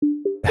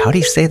How do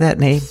you say that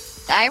name?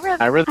 Ira.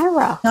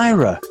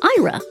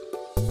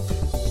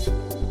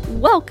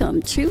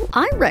 Welcome to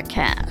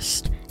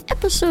IraCast,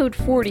 episode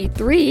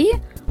 43.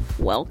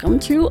 Welcome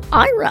to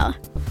Ira.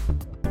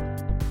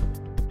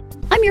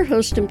 I'm your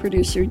host and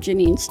producer,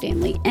 Janine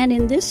Stanley, and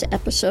in this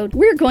episode,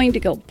 we're going to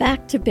go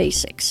back to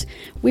basics.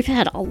 We've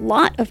had a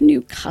lot of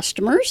new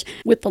customers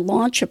with the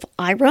launch of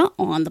Ira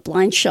on the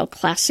Blind Shell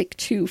Classic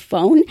 2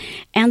 phone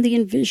and the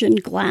Envision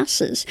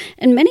glasses.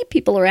 And many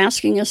people are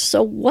asking us,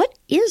 so what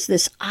is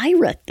this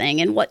Ira thing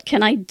and what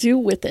can I do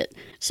with it?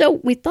 So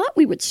we thought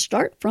we would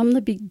start from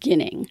the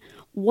beginning.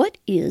 What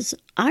is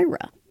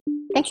Ira?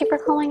 Thank you for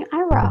calling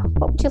Ira.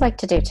 What would you like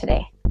to do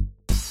today?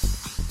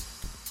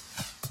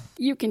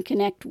 You can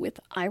connect with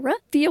Ira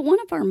via one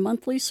of our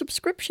monthly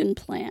subscription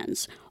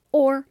plans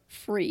or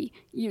free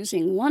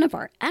using one of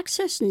our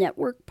Access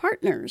Network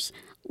partners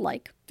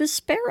like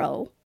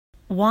Vispero.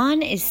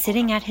 Juan is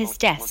sitting at his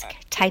desk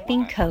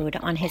typing code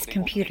on his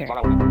computer.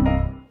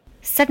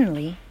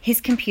 Suddenly, his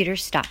computer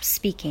stops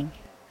speaking.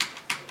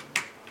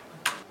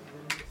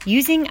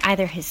 Using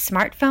either his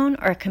smartphone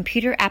or a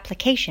computer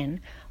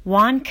application,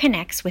 Juan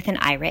connects with an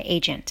Ira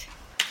agent.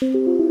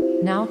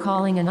 Now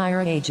calling an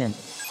Ira agent.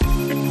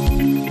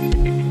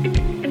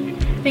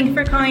 Thank you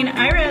for calling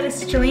Ira.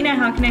 This is Jelena.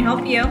 How can I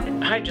help you?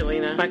 Hi,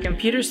 Jelena. My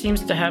computer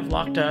seems to have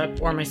locked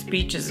up or my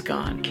speech is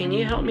gone. Can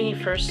you help me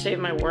first save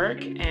my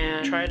work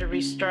and try to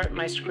restart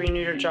my screen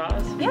reader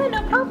JAWS? Yeah,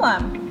 no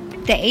problem.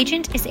 The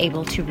agent is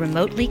able to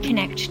remotely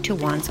connect to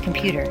Juan's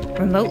computer,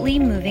 remotely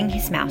moving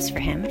his mouse for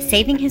him,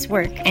 saving his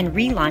work, and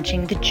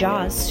relaunching the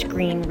JAWS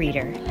screen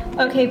reader.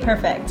 Okay,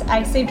 perfect.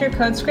 I saved your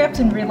code script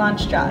and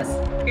relaunched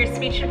JAWS. Your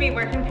speech should be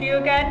working for you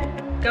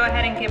again. Go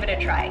ahead and give it a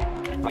try.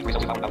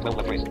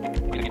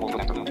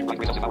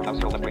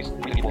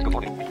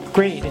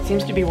 Great, it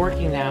seems to be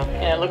working now,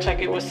 and it looks like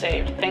it was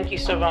saved. Thank you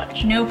so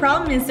much. No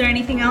problem. Is there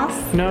anything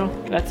else? No,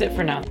 that's it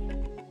for now.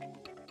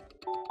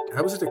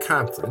 I was at a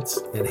conference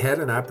and had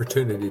an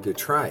opportunity to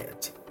try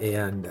it.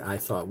 And I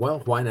thought,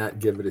 well, why not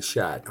give it a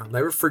shot? I'll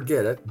never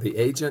forget it. The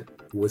agent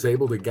was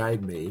able to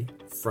guide me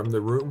from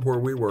the room where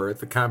we were at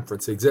the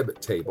conference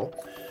exhibit table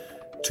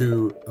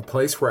to a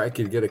place where I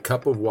could get a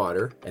cup of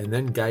water, and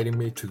then guiding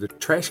me to the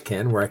trash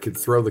can where I could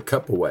throw the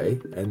cup away,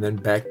 and then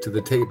back to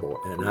the table.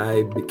 And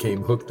I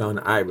became hooked on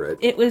Ira.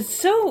 It was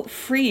so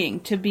freeing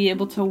to be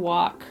able to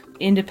walk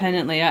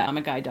independently. I'm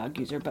a guide dog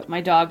user, but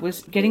my dog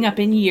was getting up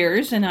in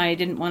years, and I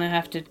didn't want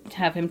to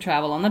have him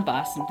travel on the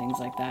bus and things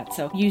like that.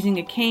 So using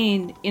a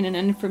cane in an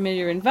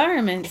unfamiliar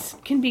environment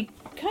can be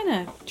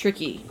kind of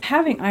tricky.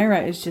 Having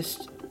Ira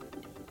is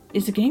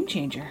a game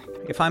changer.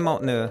 If I'm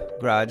out in the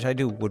garage, I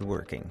do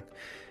woodworking.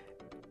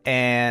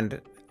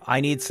 And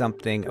I need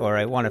something, or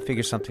I want to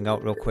figure something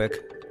out real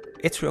quick.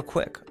 It's real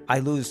quick. I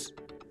lose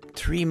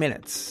 3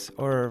 minutes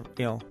or,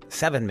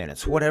 7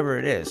 minutes, whatever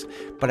it is.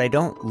 But I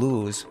don't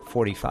lose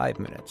 45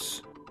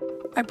 minutes.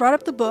 I brought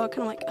up the book,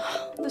 and I'm like,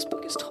 oh, this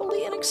book is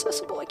totally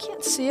inaccessible. I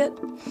can't see it.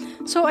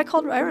 So I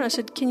called Ira and I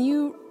said, can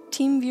you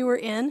team viewer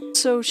in?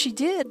 So she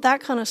did.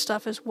 That kind of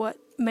stuff is what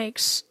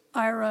makes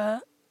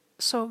Ira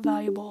so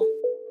valuable.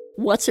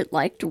 What's it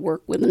like to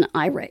work with an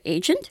Ira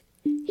agent?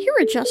 Here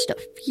are just a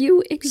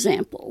few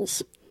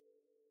examples.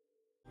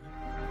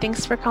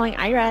 Thanks for calling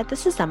Ira.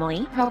 This is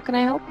Emily. How can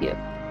I help you?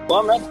 Well,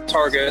 I'm at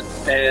Target,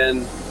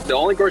 and the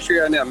only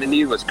grocery item I'm in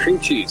need was cream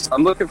cheese.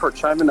 I'm looking for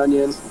chive and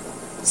onion,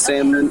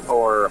 salmon,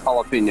 or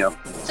jalapeno.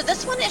 So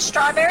this one is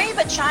strawberry,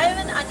 but chive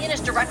and onion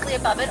is directly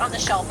above it on the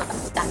shelf.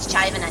 That's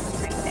chive and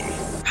onion right there.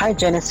 Hi,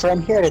 Jennifer.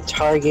 I'm here at a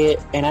Target,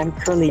 and I'm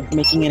currently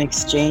making an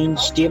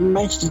exchange. Do you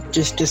mind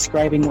just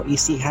describing what you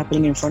see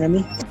happening in front of me?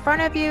 In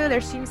front of you, there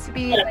seems to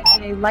be like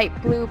a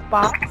light blue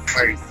box.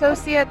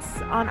 Associates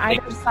on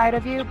either side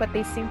of you, but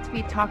they seem to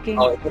be talking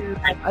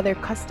to other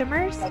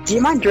customers. Do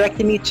you mind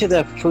directing me to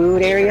the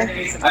food area?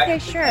 Okay,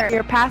 sure.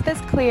 Your path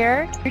is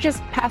clear. You're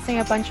just passing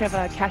a bunch of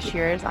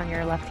cashiers on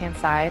your left-hand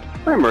side.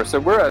 Hi,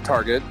 Marissa. We're at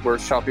Target. We're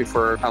shopping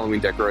for Halloween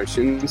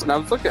decorations, and I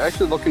was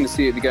actually looking to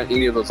see if you got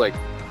any of those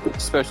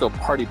special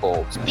party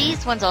bulbs.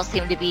 These ones all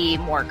seem to be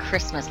more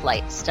Christmas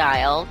light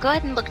style. Go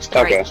ahead and look to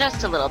the right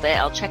just a little bit.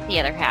 I'll check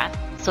the other half.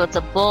 So it's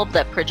a bulb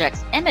that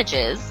projects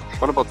images.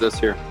 What about this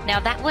here?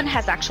 Now that one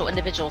has actual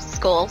individual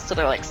skulls, so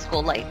they're like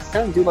skull lights.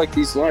 I do like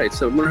these lights,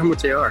 so I wonder how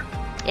much they are.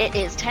 It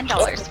is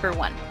 $10 for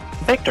one.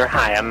 Victor,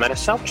 hi. I'm at a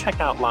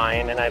self-checkout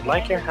line, and I'd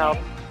like your help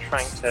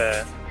trying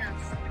to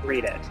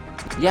read it.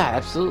 Yeah,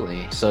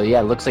 absolutely. So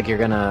it looks like you're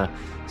going to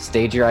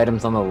stage your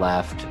items on the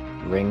left,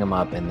 ring them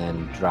up, and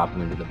then drop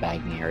them into the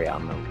bagging area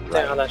on the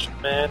right. Yeah, that's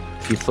bad.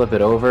 If you flip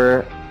it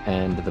over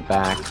and to the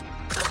back,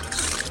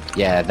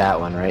 that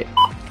one, right?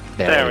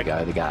 There we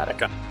go. You got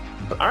it. Okay.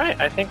 All right,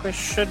 I think we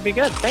should be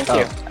good. Thank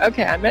you.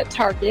 Okay, I'm at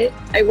Target.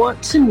 I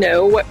want to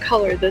know what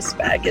color this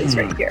bag is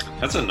right here.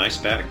 That's a nice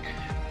bag.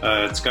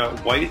 It's got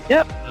white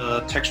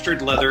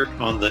textured leather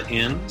on the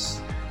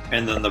ends,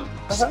 and then the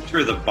center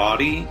of the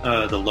body,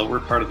 the lower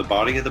part of the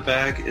body of the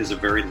bag is a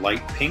very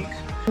light pink.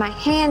 My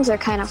hands are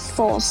kind of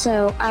full,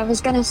 so I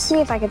was going to see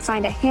if I could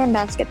find a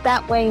handbasket.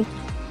 That way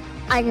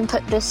I can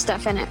put this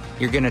stuff in it.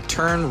 You're going to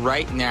turn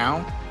right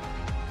now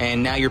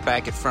And now you're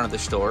back in front of the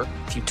store.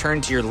 If you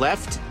turn to your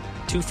left,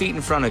 2 feet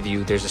in front of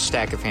you, there's a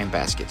stack of hand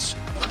baskets.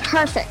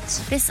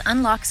 Perfect. This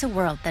unlocks a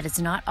world that is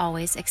not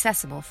always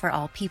accessible for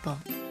all people.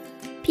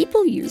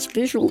 People use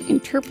visual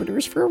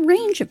interpreters for a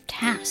range of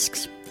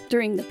tasks.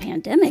 During the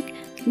pandemic,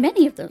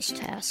 many of those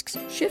tasks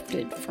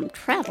shifted from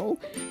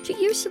travel to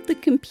use of the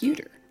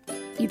computer,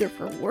 either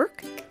for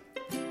work,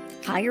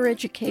 higher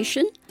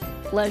education,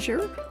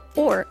 pleasure,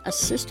 or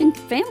assisting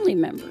family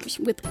members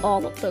with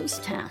all of those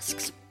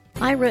tasks.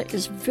 Ira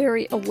is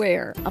very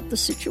aware of the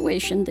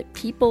situation that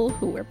people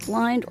who are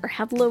blind or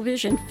have low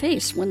vision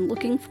face when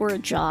looking for a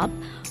job,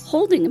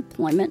 holding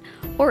employment,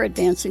 or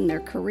advancing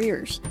their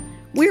careers.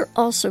 We're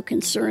also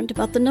concerned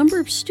about the number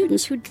of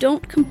students who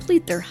don't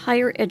complete their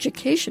higher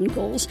education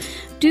goals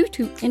due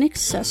to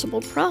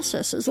inaccessible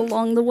processes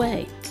along the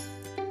way.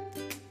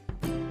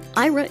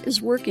 Ira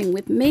is working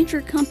with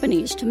major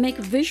companies to make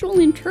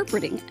visual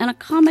interpreting and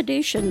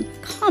accommodation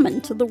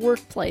common to the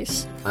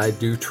workplace. I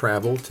do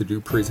travel to do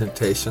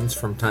presentations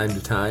from time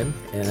to time,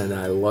 and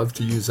I love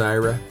to use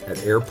Ira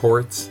at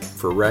airports,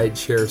 for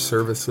rideshare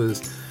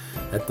services,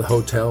 at the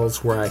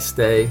hotels where I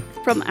stay.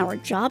 From our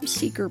job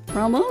seeker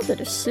promo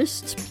that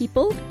assists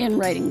people in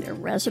writing their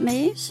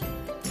resumes,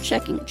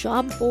 checking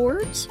job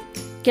boards,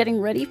 getting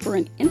ready for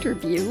an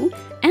interview,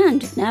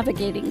 and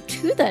navigating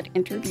to that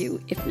interview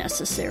if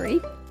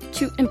necessary,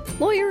 to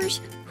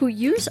employers who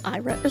use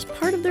Ira as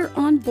part of their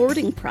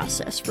onboarding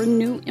process for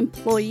new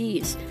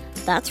employees.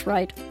 That's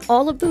right,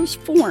 all of those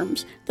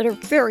forms that are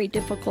very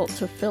difficult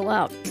to fill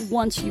out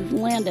once you've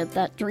landed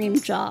that dream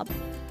job.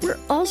 We're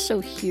also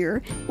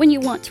here when you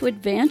want to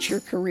advance your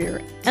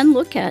career and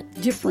look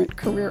at different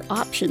career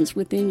options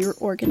within your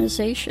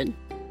organization.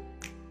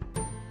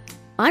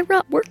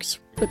 Ira works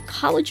with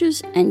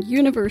colleges and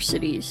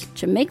universities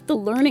to make the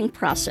learning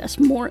process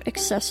more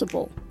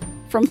accessible.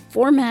 From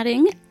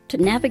formatting to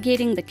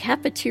navigating the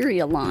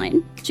cafeteria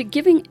line to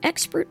giving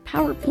expert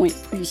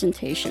PowerPoint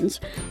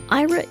presentations,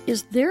 Ira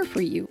is there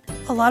for you.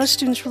 A lot of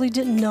students really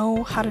didn't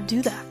know how to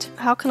do that.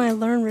 How can I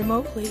learn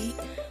remotely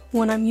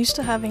when I'm used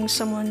to having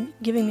someone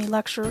giving me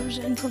lectures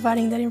and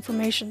providing that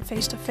information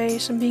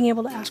face-to-face and being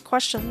able to ask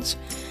questions?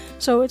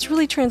 So it's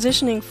really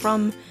transitioning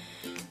from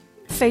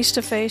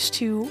face-to-face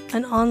to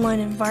an online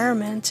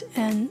environment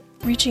and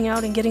reaching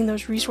out and getting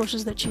those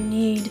resources that you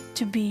need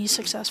to be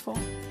successful.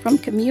 From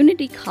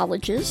community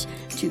colleges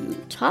to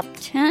top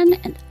 10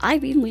 and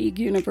Ivy League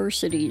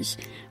universities,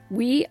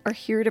 we are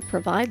here to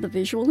provide the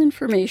visual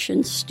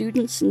information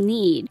students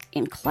need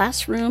in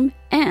classroom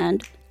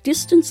and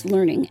distance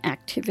learning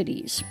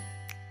activities.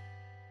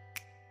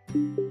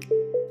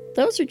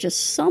 Those are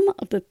just some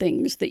of the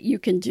things that you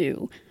can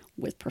do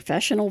with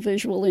professional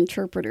visual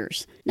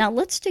interpreters. Now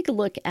let's take a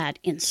look at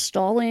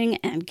installing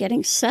and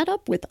getting set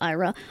up with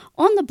Ira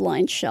on the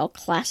Blind Shell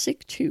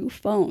Classic 2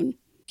 phone.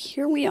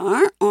 Here we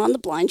are on the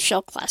Blind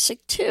Shell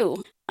Classic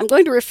 2. I'm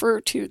going to refer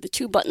to the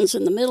 2 buttons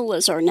in the middle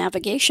as our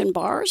navigation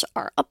bars,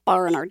 our up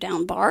bar and our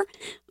down bar.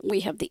 We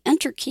have the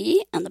enter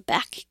key and the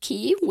back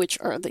key, which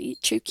are the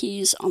 2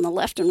 keys on the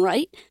left and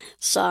right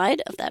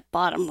side of that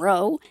bottom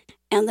row.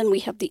 And then we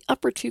have the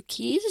upper 2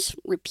 keys,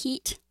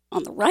 repeat,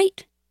 on the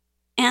right,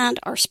 and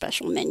our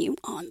special menu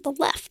on the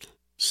left.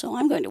 So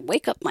I'm going to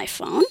wake up my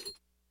phone.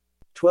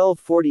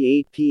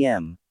 12:48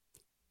 p.m.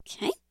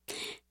 Okay.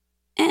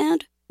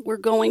 And we're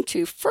going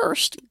to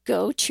first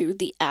go to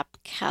the app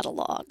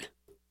catalog.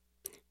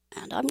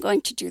 And I'm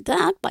going to do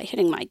that by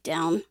hitting my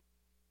down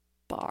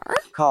bar.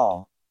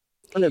 Call.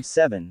 1 of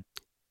 7.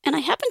 And I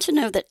happen to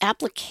know that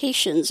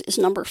applications is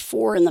number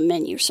 4 in the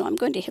menu, so I'm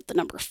going to hit the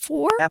number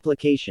 4.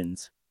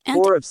 Applications.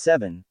 4 of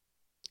 7.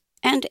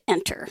 And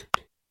enter.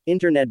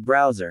 Internet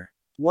browser.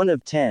 1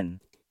 of 10.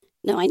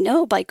 Now I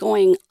know by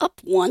going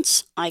up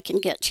once, I can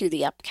get to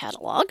the app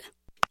catalog.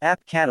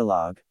 App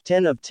catalog.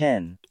 10 of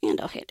 10. And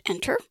I'll hit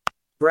enter.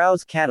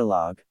 Browse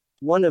catalog.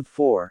 1 of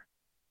 4.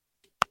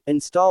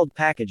 Installed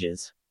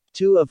packages.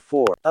 2 of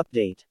 4.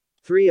 Update.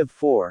 3 of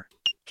 4.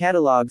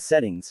 Catalog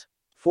settings.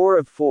 4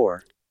 of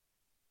 4.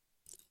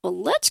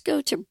 Well, let's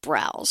go to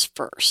browse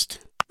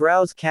first.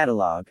 Browse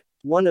catalog.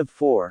 1 of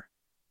 4.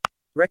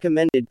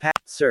 Recommended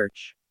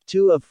search.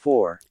 2 of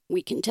 4.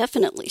 We can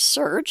definitely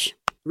search.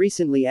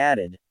 Recently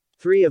added.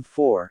 3 of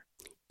 4.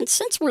 And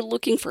since we're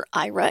looking for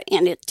Ira,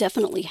 and it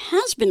definitely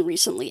has been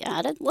recently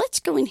added, let's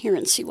go in here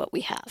and see what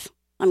we have.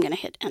 I'm going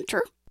to hit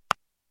enter.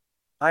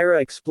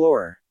 Ira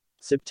Explorer.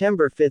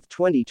 September 5th,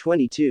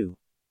 2022.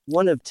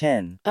 1 of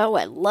 10. Oh,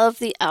 I love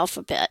the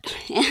alphabet.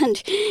 And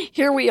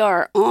here we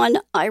are on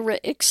Ira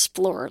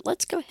Explorer.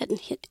 Let's go ahead and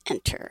hit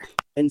enter.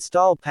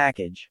 Install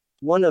package.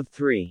 1 of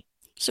 3.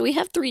 So we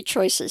have 3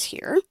 choices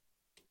here.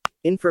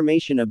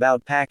 Information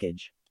about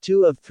package.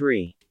 2 of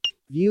 3.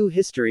 View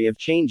history of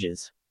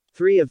changes.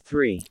 3 of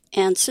 3.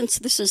 And since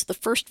this is the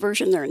first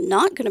version, there are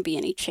not going to be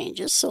any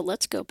changes, so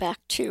let's go back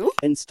to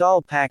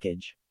Install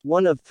package.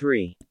 1 of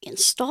 3.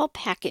 Install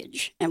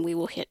package, and we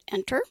will hit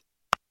enter.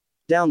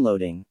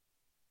 Downloading.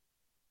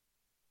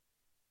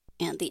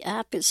 And the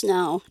app is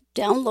now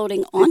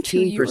downloading onto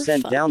your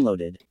phone. 15%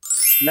 downloaded.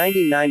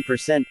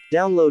 99%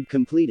 download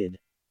completed.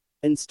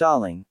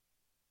 Installing.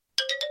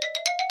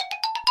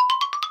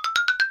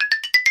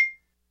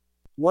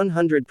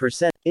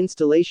 100%.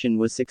 Installation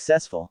was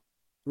successful.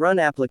 Run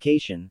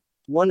application.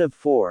 1 of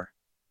 4.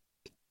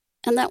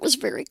 And that was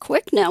very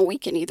quick. Now we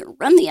can either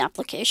run the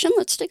application.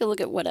 Let's take a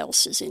look at what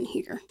else is in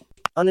here.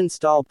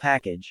 Uninstall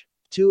package.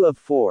 2 of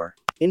 4.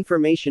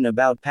 Information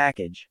about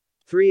package.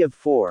 3 of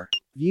 4.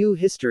 View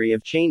history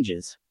of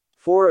changes.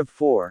 4 of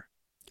 4.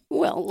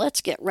 Well,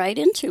 let's get right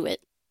into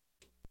it.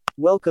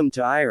 Welcome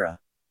to Aira.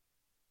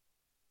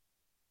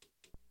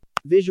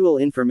 Visual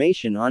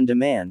information on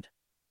demand.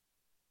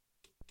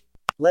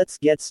 Let's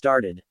get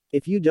started.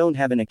 If you don't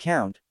have an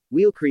account,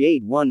 we'll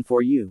create one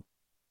for you.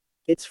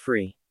 It's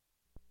free.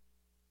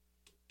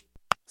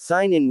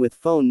 Sign in with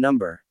phone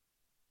number.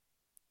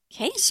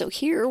 Okay, so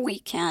here we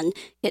can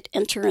hit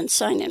enter and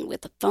sign in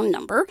with a phone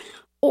number,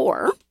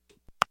 or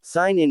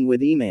sign in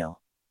with email.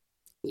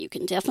 You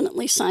can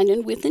definitely sign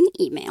in with an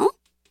email.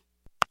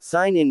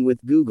 Sign in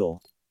with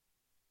Google.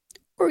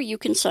 Or you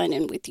can sign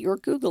in with your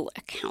Google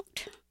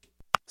account.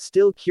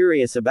 Still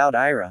curious about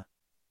Aira?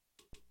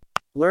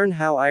 Learn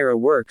how Aira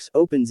works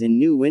opens in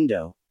new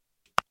window.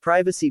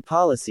 Privacy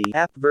policy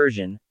app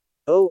version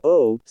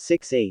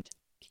 0068.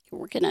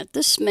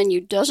 This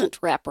menu doesn't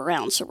wrap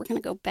around, so we're going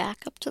to go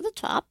back up to the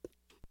top.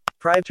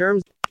 Private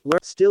terms,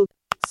 still,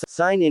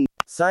 sign in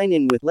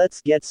with let's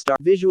get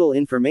started. Visual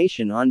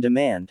information on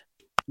demand.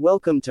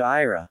 Welcome to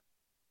Aira.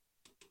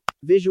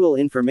 Visual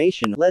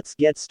information, let's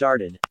get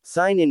started.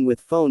 Sign in with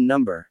phone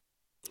number.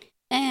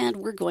 And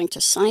we're going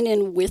to sign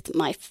in with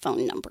my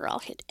phone number. I'll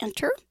hit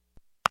enter.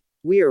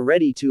 We are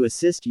ready to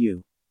assist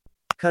you.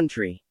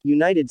 Country,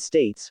 United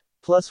States,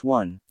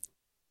 +1.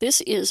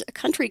 This is a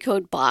country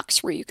code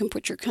box where you can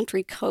put your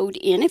country code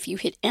in. If you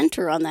hit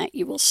enter on that,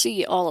 you will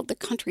see all of the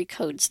country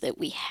codes that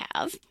we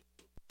have.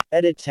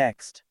 Edit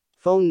text,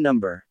 phone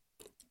number.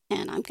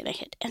 And I'm going to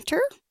hit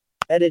enter.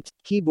 Edit,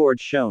 keyboard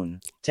shown,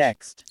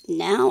 text.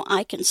 Now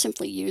I can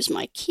simply use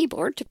my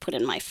keyboard to put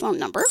in my phone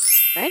number.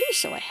 Ready?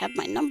 So I have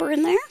my number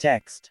in there.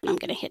 Text. And I'm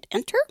going to hit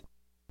enter.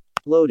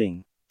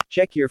 Loading.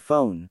 Check your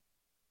phone.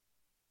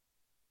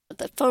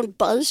 The phone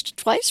buzzed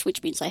twice,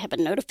 which means I have a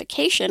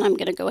notification. I'm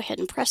going to go ahead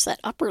and press that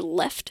upper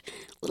left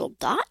little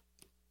dot.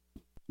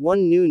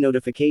 1 new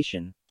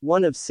notification.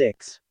 1 of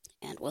 6.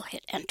 And we'll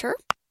hit enter.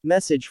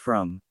 Message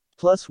from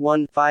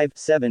 +1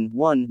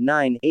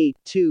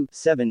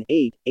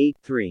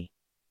 57198278883.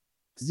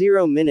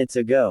 0 minutes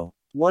ago.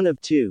 1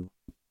 of 2.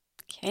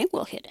 Okay,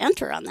 we'll hit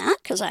enter on that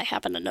because I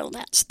happen to know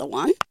that's the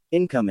one.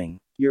 Incoming.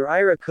 Your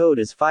Aira code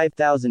is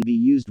 5000. Be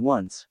used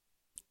once.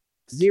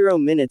 0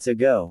 minutes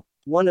ago.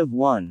 1 of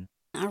 1.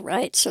 All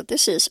right, so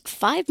this is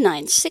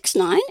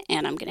 5969,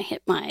 and I'm going to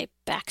hit my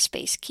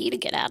backspace key to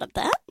get out of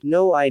that.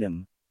 No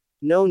item.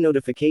 No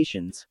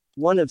notifications.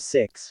 1 of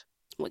 6.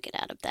 We'll get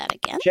out of that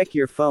again. Check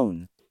your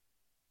phone.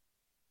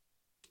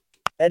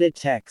 Edit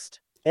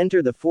text.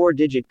 Enter the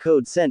 4-digit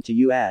code sent to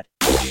you at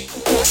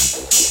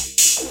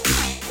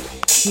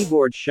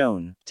keyboard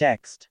shown.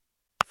 Text.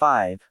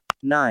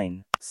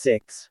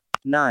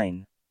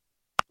 5969.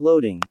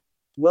 Loading.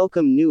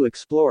 Welcome new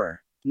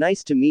explorer.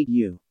 Nice to meet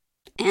you.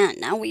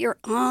 And now we are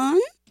on.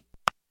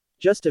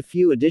 Just a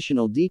few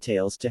additional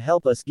details to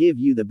help us give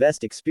you the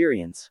best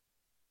experience.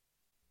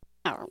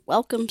 Our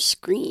welcome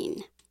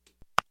screen.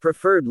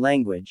 Preferred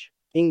language,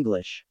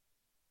 English.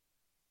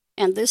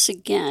 And this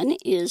again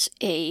is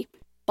a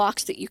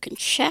box that you can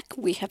check.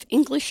 We have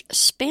English,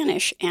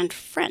 Spanish, and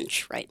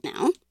French right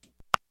now.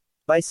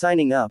 By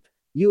signing up,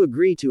 you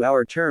agree to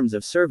our terms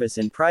of service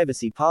and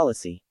privacy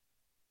policy.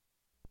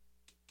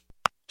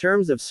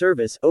 Terms of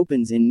service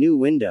opens in new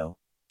window.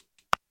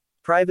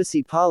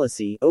 Privacy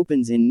policy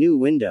opens in new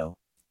window.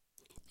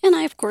 And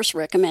I, of course,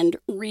 recommend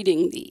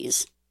reading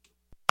these.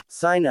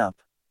 Sign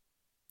up.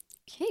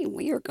 Okay,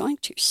 we are going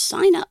to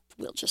sign up.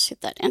 We'll just hit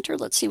that enter.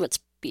 Let's see what's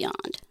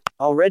beyond.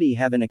 Already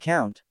have an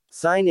account.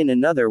 Sign in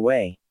another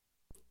way.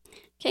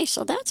 Okay,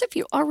 so that's if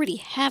you already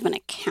have an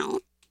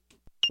account.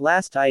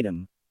 Last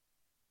item.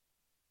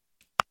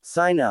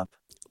 Sign up.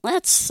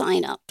 Let's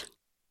sign up.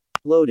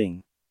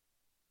 Loading.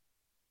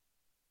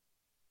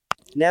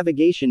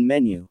 Navigation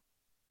menu.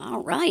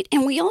 All right,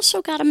 and we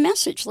also got a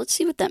message. Let's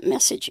see what that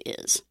message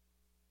is.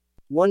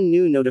 1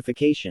 new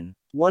notification.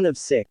 1 of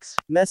 6.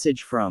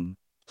 Message from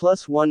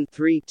 +1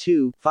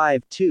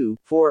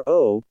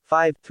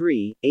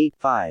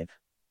 3252405385.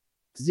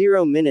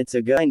 0 minutes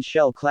ago.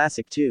 Shell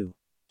Classic 2.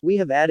 We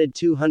have added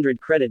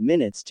 200 credit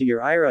minutes to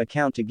your Aira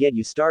account to get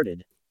you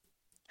started.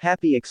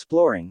 Happy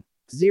exploring.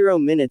 0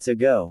 minutes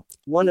ago.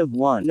 1 of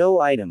 1. No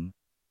item.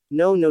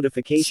 No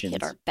notifications.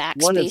 Let's hit our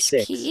 1 of backspace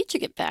 6. key to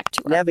get back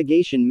to our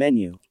navigation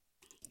menu.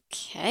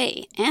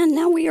 Okay, and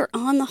now we are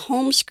on the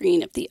home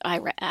screen of the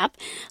Aira app.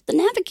 The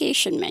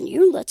navigation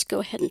menu, let's go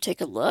ahead and take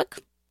a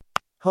look.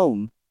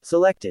 Home,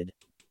 selected.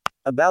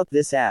 About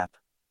this app.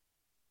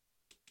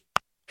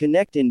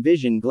 Connect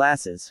Envision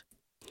glasses.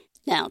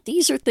 Now,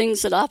 these are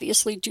things that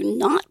obviously do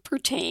not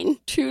pertain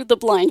to the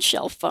Blind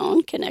Shell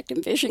phone. Connect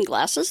Envision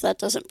glasses, that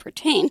doesn't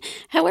pertain.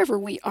 However,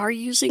 we are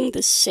using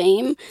the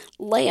same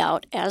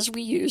layout as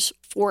we use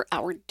for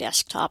our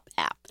desktop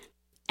app.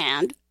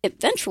 And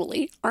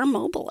eventually our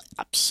mobile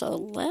app. So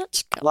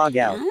let's go Log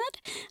out.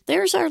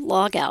 There's our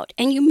log out.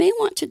 And you may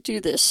want to do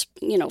this,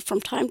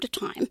 from time to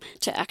time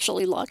to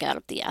actually log out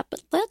of the app.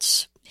 But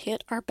let's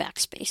hit our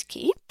backspace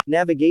key.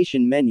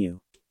 Navigation menu.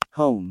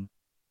 Home.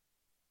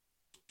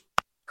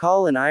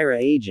 Call an Aira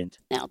agent.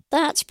 Now,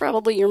 that's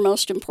probably your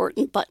most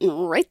important button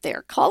right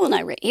there. Call an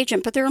Aira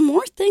agent. But there are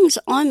more things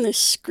on this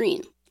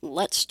screen.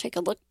 Let's take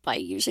a look by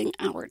using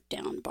our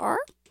down bar.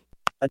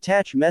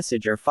 Attach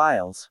message or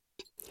files.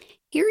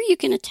 Here you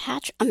can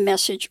attach a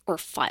message or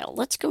file.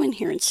 Let's go in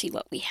here and see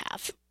what we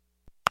have.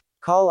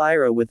 Call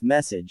Aira with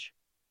message.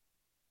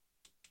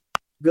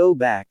 Go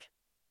back.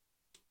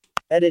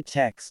 Edit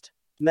text.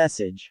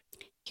 Message.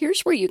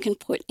 Here's where you can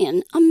put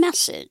in a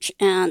message.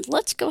 And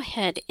let's go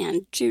ahead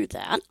and do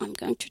that. I'm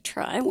going to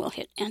try. We'll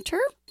hit enter.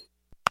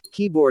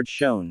 Keyboard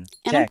shown.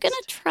 And text. I'm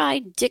going to try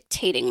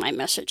dictating my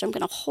message. I'm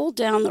going to hold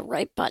down the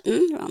right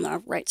button on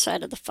the right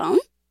side of the phone.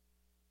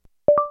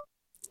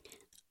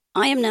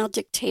 I am now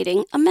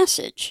dictating a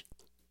message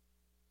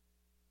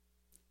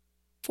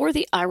for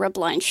the Aira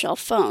Blind Shell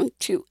phone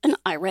to an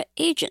Aira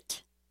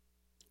agent.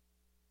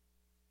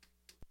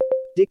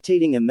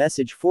 Dictating a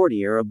message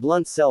 40 or a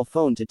blunt cell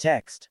phone to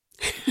text.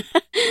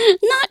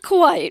 Not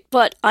quite,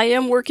 but I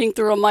am working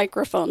through a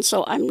microphone,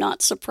 so I'm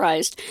not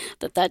surprised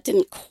that that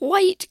didn't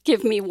quite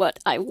give me what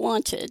I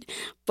wanted.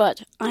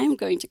 But I'm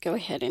going to go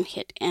ahead and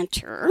hit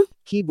enter.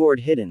 Keyboard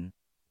hidden.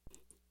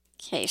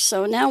 Okay,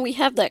 so now we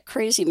have that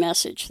crazy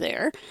message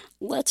there.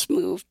 Let's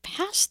move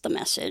past the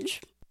message.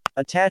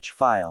 Attach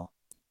file.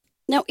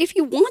 Now, if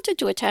you wanted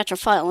to attach a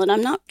file, and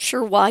I'm not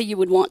sure why you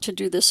would want to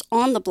do this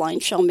on the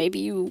Blind Shell, maybe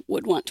you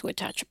would want to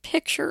attach a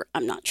picture,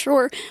 I'm not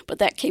sure, but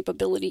that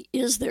capability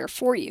is there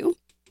for you.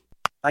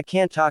 I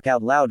can't talk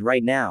out loud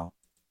right now.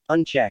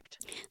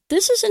 Unchecked.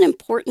 This is an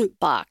important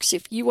box.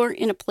 If you are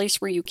in a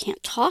place where you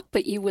can't talk,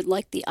 but you would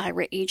like the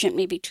Aira agent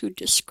maybe to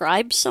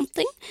describe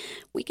something,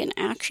 we can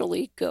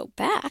actually go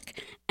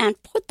back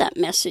and put that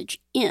message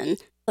in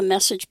the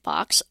message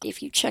box.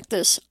 If you check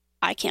this,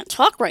 I can't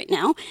talk right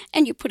now,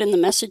 and you put in the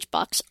message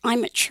box,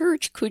 I'm at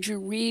church, could you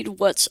read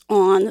what's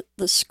on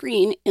the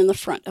screen in the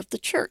front of the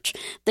church?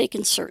 They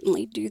can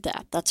certainly do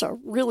that. That's a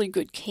really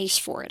good case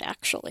for it,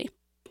 actually.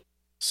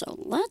 So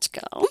let's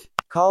go.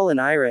 Call an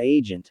Aira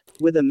agent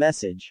with a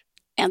message.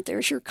 And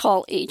there's your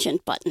call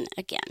agent button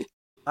again.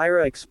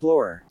 Aira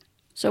Explorer.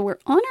 So we're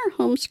on our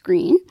home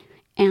screen,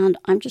 and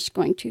I'm just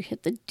going to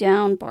hit the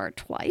down bar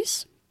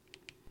twice.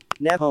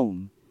 Nav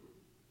home.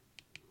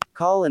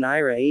 Call an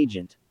Aira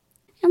agent.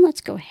 And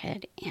let's go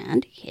ahead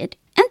and hit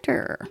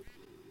enter.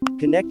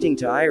 Connecting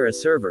to Aira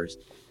servers.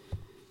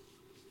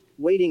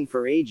 Waiting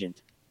for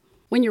agent.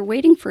 When you're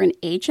waiting for an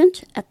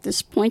agent at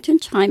this point in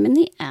time in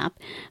the app,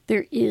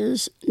 there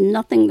is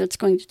nothing that's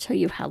going to tell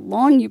you how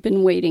long you've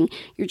been waiting.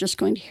 You're just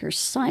going to hear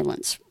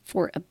silence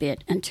for a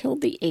bit until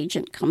the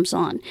agent comes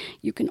on.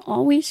 You can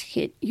always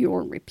hit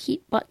your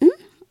repeat button,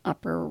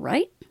 upper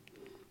right.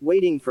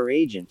 Waiting for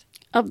agent.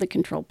 Of the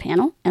control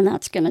panel, and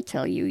that's going to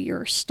tell you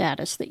your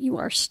status that you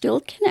are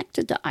still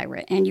connected to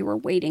Aira and you are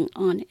waiting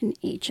on an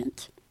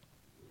agent.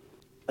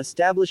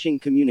 Establishing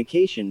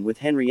communication with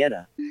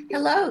Henrietta.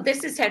 Hello,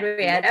 this is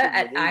Henrietta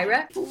at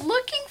Aira.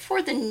 Looking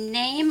for the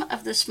name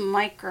of this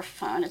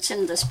microphone. It's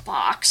in this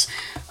box,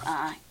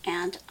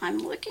 and I'm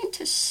looking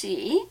to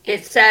see.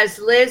 It says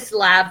Liz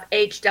Lab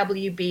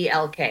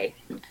HWBLK. Okay,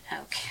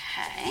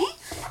 I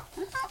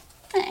don't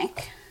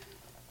think.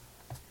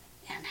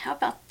 And how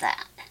about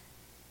that?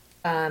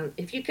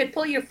 If you could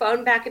pull your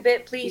phone back a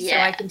bit, please, so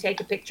I can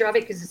take a picture of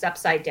it because it's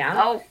upside down.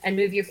 Oh. And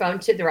move your phone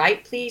to the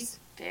right, please.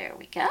 There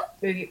we go.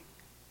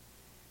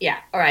 Yeah,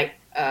 all right.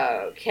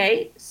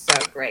 Okay, so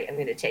great. I'm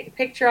going to take a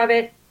picture of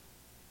it.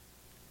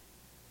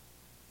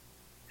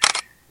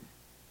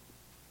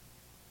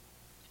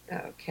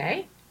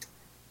 Okay.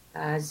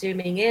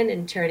 Zooming in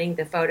and turning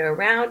the photo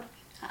around.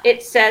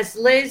 It says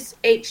Liz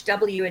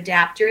HW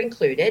adapter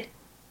included.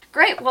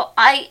 Great. Well,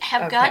 I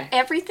have got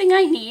everything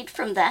I need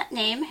from that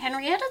name,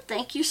 Henrietta.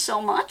 Thank you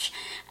so much.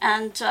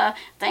 And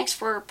thanks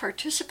for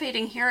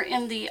participating here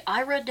in the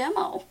Aira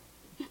demo.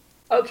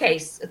 Okay,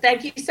 so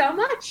thank you so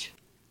much.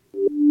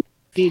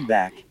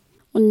 Feedback.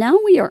 Well, now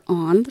we are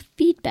on the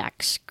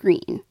feedback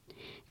screen.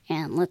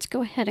 And let's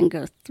go ahead and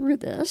go through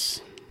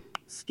this.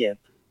 Skip.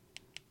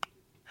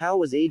 How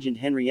was Agent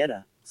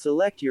Henrietta?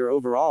 Select your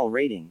overall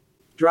rating.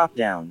 Drop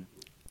down.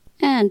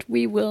 And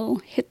we will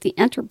hit the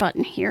enter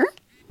button here.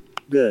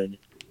 Good.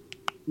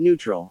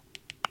 Neutral.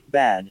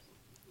 Bad.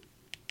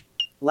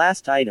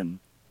 Last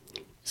item.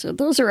 So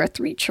those are our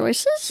three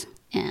choices,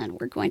 and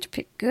we're going to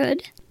pick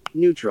good.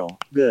 Neutral.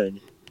 Good.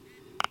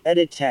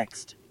 Edit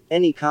text.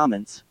 Any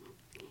comments?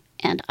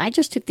 And I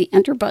just hit the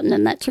enter button,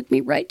 and that took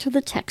me right to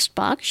the text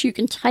box. You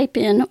can type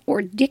in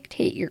or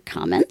dictate your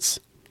comments.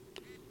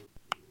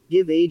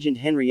 Give Agent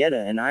Henrietta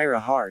an Aira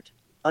heart.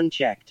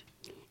 Unchecked.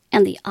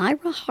 And the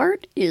Aira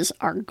heart is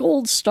our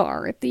gold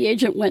star if the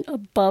agent went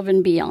above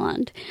and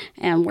beyond.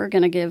 And we're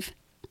going to give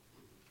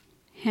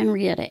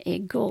Henrietta a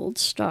gold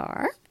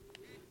star.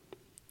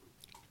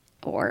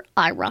 or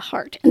Aira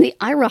heart. And the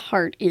Aira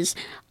heart is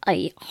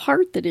a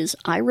heart that is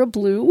Aira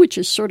blue, which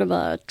is sort of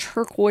a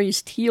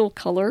turquoise teal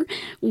color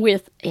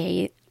with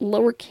a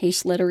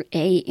lowercase letter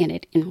A in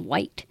it in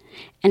white.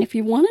 And if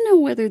you want to know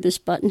whether this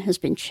button has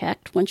been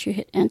checked, once you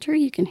hit enter,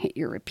 you can hit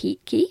your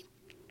repeat key.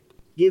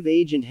 Give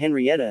Agent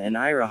Henrietta an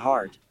Aira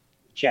heart.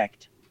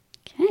 Checked.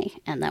 Okay,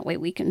 and that way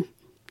we can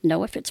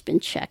know if it's been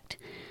checked.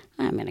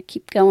 I'm going to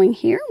keep going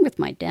here with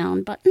my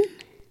down button.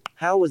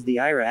 How was the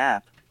Aira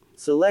app?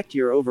 Select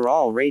your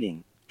overall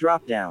rating.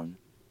 Drop down.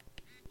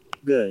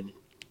 Good.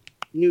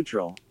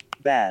 Neutral.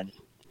 Bad.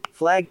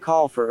 Flag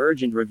call for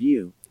urgent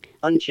review.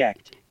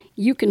 Unchecked.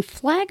 You can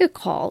flag a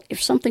call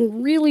if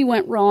something really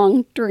went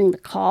wrong during the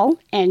call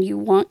and you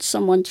want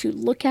someone to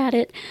look at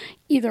it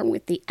either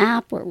with the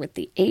app or with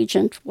the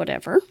agent,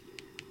 whatever.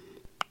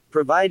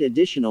 Provide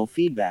additional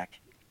feedback.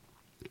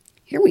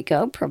 Here we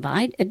go.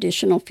 Provide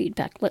additional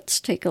feedback. Let's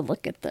take a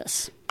look at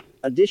this.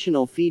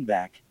 Additional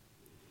feedback.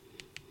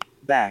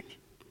 Back.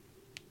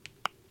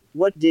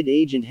 What did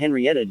Agent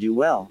Henrietta do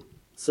well?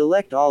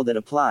 Select all that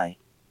apply.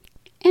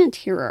 And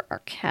here are our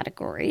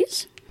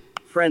categories.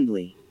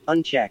 Friendly.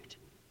 Unchecked.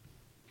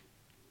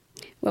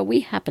 Well,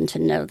 we happen to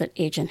know that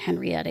Agent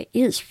Henrietta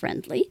is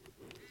friendly.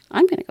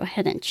 I'm going to go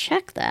ahead and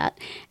check that.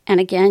 And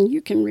again,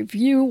 you can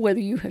review whether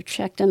you have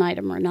checked an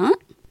item or not.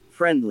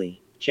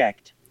 Friendly.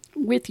 Checked.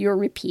 With your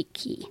repeat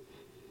key.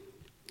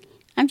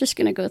 I'm just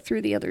going to go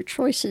through the other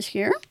choices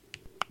here.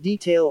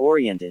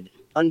 Detail-oriented.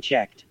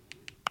 Unchecked.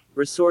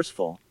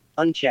 Resourceful.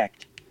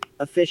 Unchecked.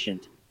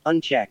 Efficient.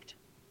 Unchecked.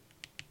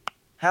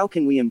 How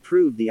can we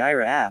improve the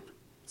Aira app?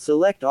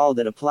 Select all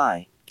that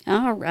apply.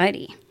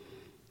 Alrighty.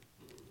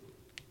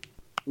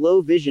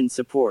 Low vision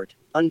support.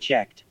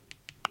 Unchecked.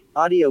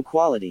 Audio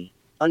quality.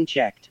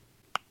 Unchecked.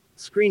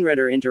 Screen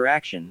reader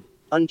interaction.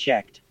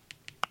 Unchecked.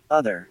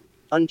 Other.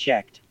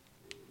 Unchecked.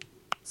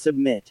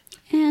 Submit.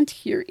 And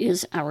here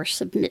is our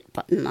submit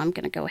button. I'm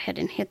going to go ahead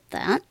and hit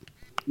that.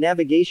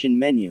 Navigation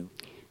menu.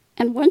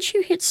 And once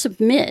you hit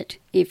submit,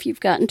 if you've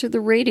gotten to the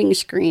rating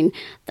screen,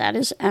 that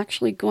is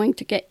actually going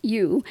to get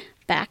you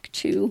back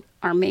to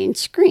our main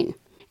screen.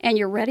 And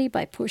you're ready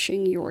by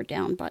pushing your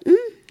down button.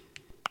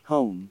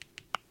 Home.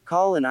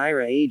 Call an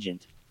Aira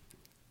agent.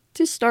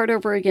 To start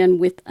over again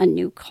with a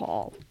new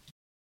call.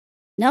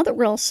 Now that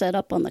we're all set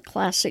up on the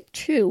Classic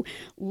 2,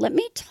 let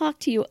me talk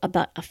to you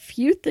about a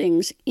few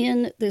things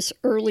in this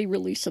early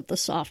release of the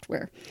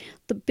software.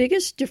 The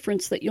biggest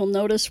difference that you'll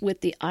notice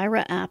with the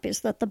Aira app is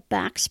that the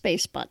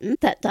backspace button,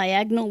 that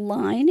diagonal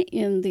line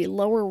in the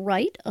lower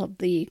right of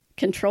the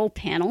control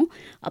panel,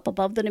 up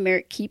above the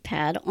numeric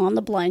keypad on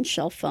the Blind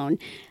Shell phone,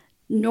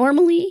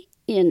 normally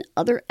in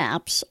other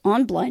apps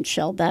on Blind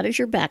Shell, that is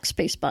your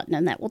backspace button,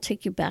 and that will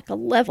take you back a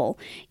level.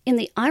 In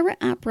the Aira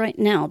app right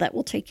now, that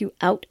will take you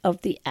out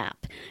of the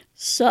app.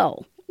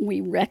 So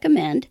we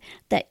recommend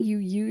that you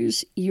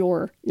use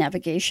your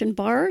navigation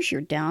bars,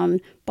 your down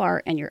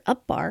bar and your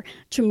up bar,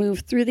 to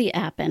move through the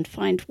app and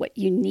find what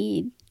you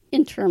need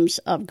in terms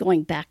of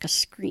going back a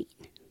screen.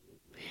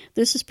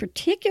 This is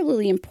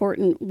particularly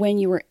important when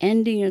you are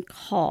ending a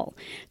call.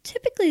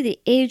 Typically, the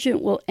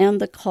agent will end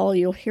the call.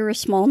 You'll hear a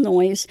small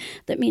noise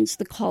that means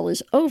the call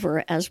is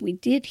over, as we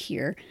did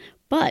here.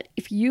 But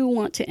if you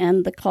want to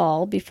end the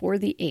call before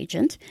the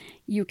agent,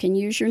 you can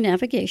use your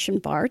navigation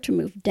bar to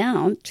move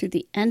down to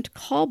the End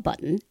Call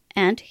button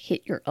and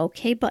hit your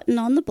OK button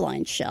on the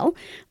Blind Shell.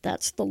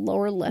 That's the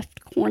lower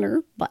left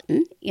corner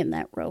button in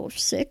that row of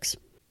 6.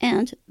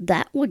 And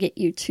that will get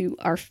you to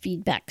our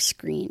feedback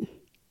screen.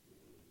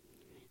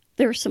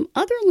 There are some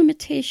other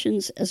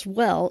limitations as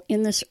well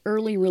in this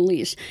early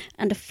release,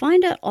 and to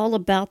find out all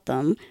about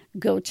them,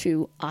 go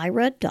to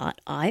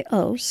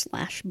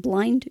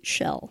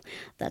aira.io/blindshell.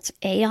 That's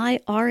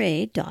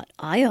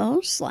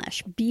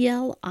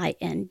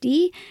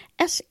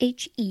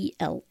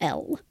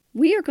AIRA.io/BLINDSHELL.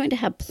 We are going to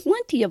have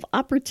plenty of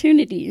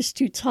opportunities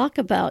to talk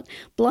about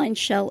Blind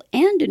Shell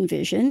and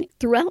Envision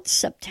throughout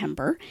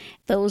September.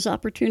 Those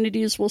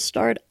opportunities will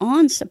start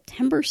on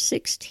September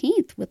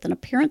 16th with an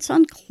appearance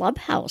on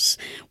Clubhouse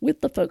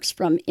with the folks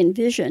from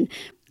Envision.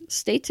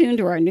 Stay tuned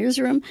to our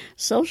newsroom,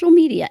 social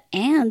media,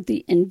 and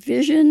the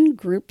Envision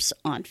groups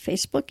on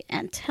Facebook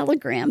and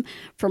Telegram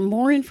for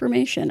more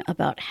information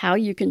about how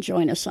you can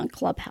join us on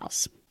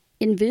Clubhouse.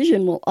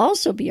 Envision will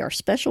also be our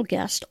special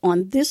guest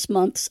on this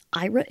month's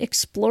Aira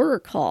Explorer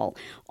call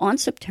on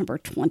September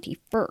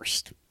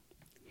 21st.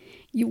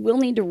 You will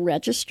need to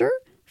register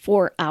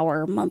for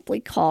our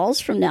monthly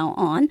calls from now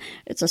on.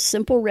 It's a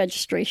simple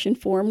registration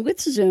form with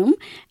Zoom,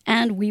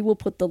 and we will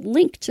put the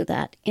link to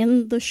that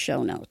in the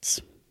show notes.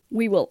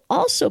 We will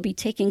also be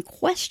taking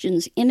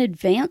questions in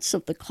advance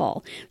of the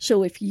call.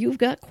 So if you've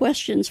got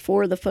questions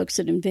for the folks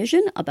at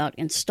Envision about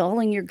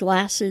installing your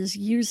glasses,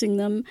 using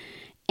them,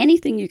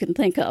 anything you can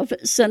think of,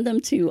 send them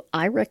to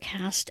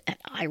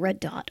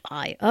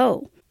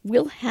iracast@aira.io.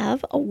 We'll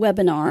have a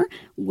webinar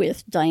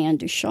with Diane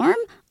Ducharme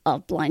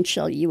of Blind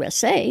Shell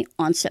USA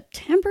on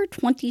September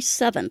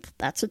 27th.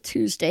 That's a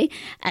Tuesday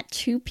at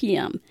 2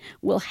 p.m.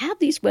 We'll have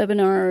these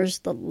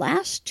webinars the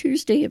last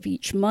Tuesday of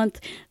each month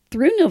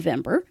through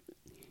November.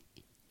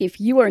 If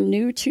you are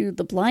new to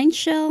the Blind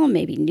Shell,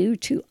 maybe new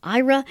to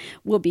Aira,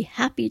 we'll be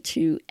happy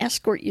to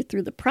escort you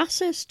through the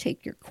process,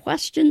 take your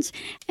questions,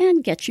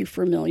 and get you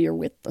familiar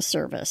with the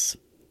service.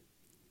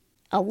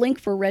 A link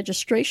for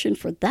registration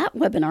for that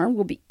webinar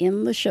will be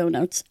in the show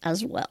notes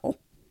as well.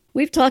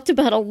 We've talked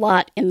about a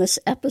lot in this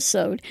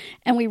episode,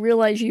 and we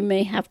realize you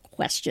may have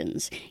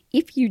questions.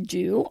 If you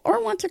do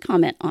or want to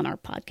comment on our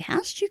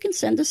podcast, you can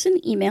send us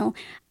an email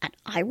at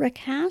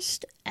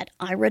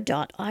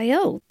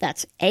iracast@aira.io.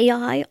 That's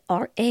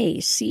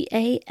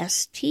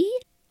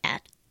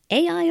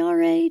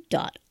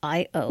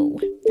AIRACAST@AIRA.io.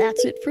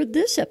 That's it for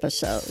this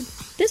episode.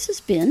 This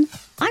has been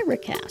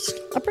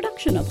IRAcast, a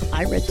production of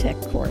Aira Tech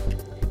Corp.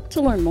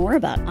 To learn more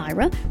about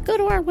Aira, go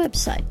to our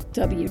website,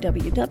 www.aira.io.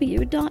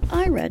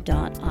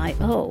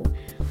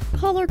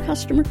 Call our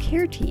customer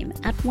care team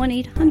at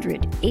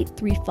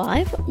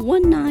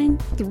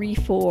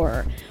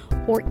 1-800-835-1934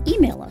 or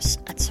email us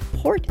at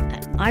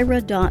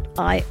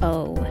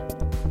support@aira.io.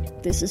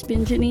 This has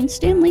been Janine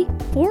Stanley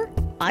for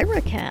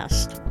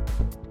IRAcast.